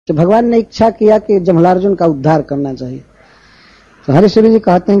तो भगवान ने इच्छा किया कि जमलार्जुन का उद्धार करना चाहिए। तो हरिश्वरी जी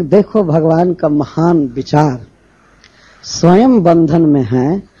कहते हैं कि देखो भगवान का महान विचार, स्वयं बंधन में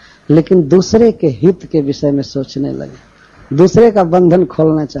है लेकिन दूसरे के हित के विषय में सोचने लगे, दूसरे का बंधन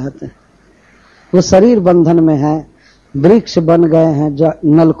खोलना चाहते हैं। वो शरीर बंधन में है, वृक्ष बन गए हैं जो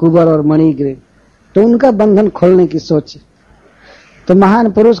नलकुबर और मणिग्रीव, तो उनका बंधन खोलने की सोच। तो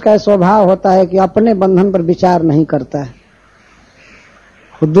महान पुरुष का स्वभाव होता है कि अपने बंधन पर विचार नहीं करता है,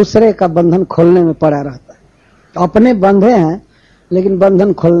 वो दूसरे का बंधन खोलने में पड़ा रहता है। तो अपने बंधे हैं लेकिन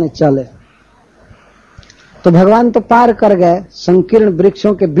बंधन खोलने चले। तो भगवान तो पार कर गए संकीर्ण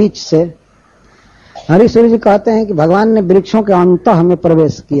वृक्षों के बीच से। हरिश्वरी जी कहते हैं कि भगवान ने वृक्षों के अंतः में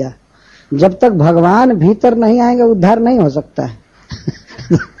प्रवेश किया। जब तक भगवान भीतर नहीं आएंगे उद्धार नहीं हो सकता है।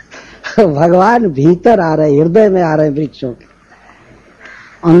 भगवान भीतर आ रहे, हृदय में आ रहे वृक्षों के,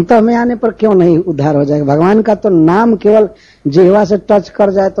 अंत में आने पर क्यों नहीं उद्धार हो जाएगा। भगवान का तो नाम केवल जिह्वा से टच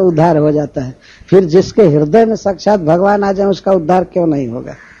कर जाए तो उद्धार हो जाता है, फिर जिसके हृदय में साक्षात भगवान आ जाए उसका उद्धार क्यों नहीं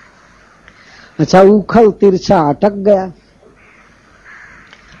होगा। अच्छा, उखल तिरछा अटक गया,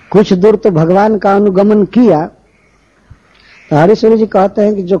 कुछ दूर तो भगवान का अनुगमन किया। तो हरिश्वरी जी कहते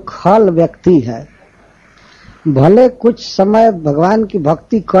हैं कि जो खल व्यक्ति है भले कुछ समय भगवान की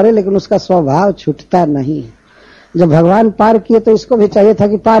भक्ति करे लेकिन उसका स्वभाव छूटता नहीं। जब भगवान पार किए तो इसको भी चाहिए था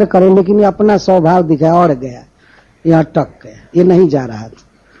कि पार करे, लेकिन ये अपना स्वभाव दिखाया और गया, ये अटक गया, ये नहीं जा रहा था।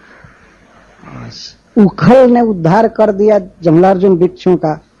 उखल ने उद्धार कर दिया जमलार्जुन वृक्षों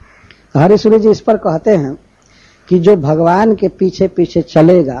का। हरिश्वरी जी इस पर कहते हैं कि जो भगवान के पीछे पीछे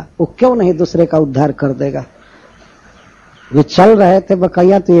चलेगा वो क्यों नहीं दूसरे का उद्धार कर देगा। वे चल रहे थे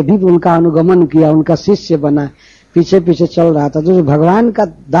बकैया, तो ये भी उनका अनुगमन किया, उनका शिष्य बना, पीछे पीछे चल रहा था। जो भगवान का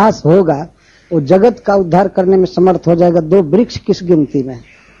दास होगा वो जगत का उद्धार करने में समर्थ हो जाएगा। दो वृक्ष किस गिनती में,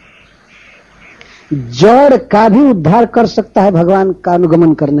 जड़ का भी उद्धार कर सकता है भगवान का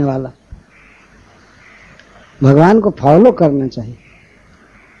अनुगमन करने वाला। भगवान को फॉलो करना चाहिए।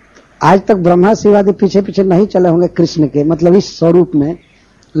 आज तक ब्रह्मा शिवादि पीछे पीछे नहीं चले होंगे कृष्ण के, मतलब इस स्वरूप में,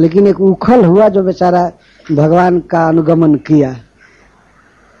 लेकिन एक उखल हुआ जो बेचारा भगवान का अनुगमन किया।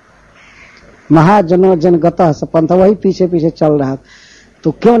 महाजनो जनगतः सपंथ, वही पीछे पीछे चल रहा,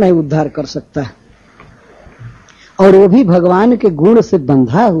 तो क्यों नहीं उद्धार कर सकता है। और वो भी भगवान के गुण से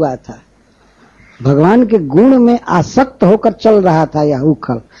बंधा हुआ था, भगवान के गुण में आसक्त होकर चल रहा था यह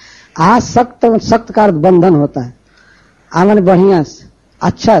उखल। आसक्त, सक्त का अर्थ बंधन होता है, आमन बढ़िया से,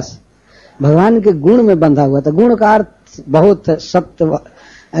 अच्छा से, भगवान के गुण में बंधा हुआ था। गुण का अर्थ बहुत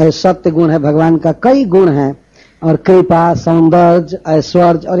सत्य गुण है, भगवान का कई गुण हैं, और कृपा, सौंदर्य,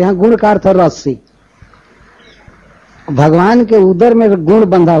 ऐश्वर्य, और यहाँ गुण का अर्थ है रस्सी। भगवान के उदर में गुण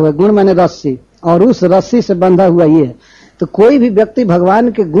बंधा हुआ है, गुण माने रस्सी, और उस रस्सी से बंधा हुआ ये है। तो कोई भी व्यक्ति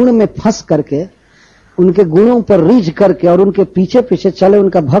भगवान के गुण में फंस करके, उनके गुणों पर रीझ करके और उनके पीछे पीछे चले,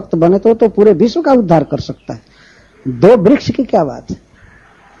 उनका भक्त बने तो पूरे विश्व का उद्धार कर सकता है। दो वृक्ष की क्या बात है,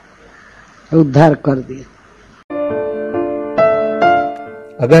 उद्धार कर दिया।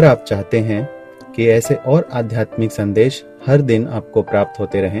 अगर आप चाहते हैं कि ऐसे और आध्यात्मिक संदेश हर दिन आपको प्राप्त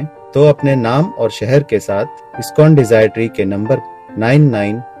होते रहें, तो अपने नाम और शहर के साथ इस्कॉन डिजायर ट्री के नंबर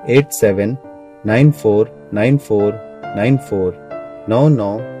 9987949494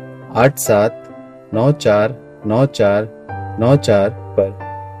 9987949494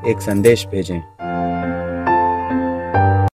 पर एक संदेश भेजें।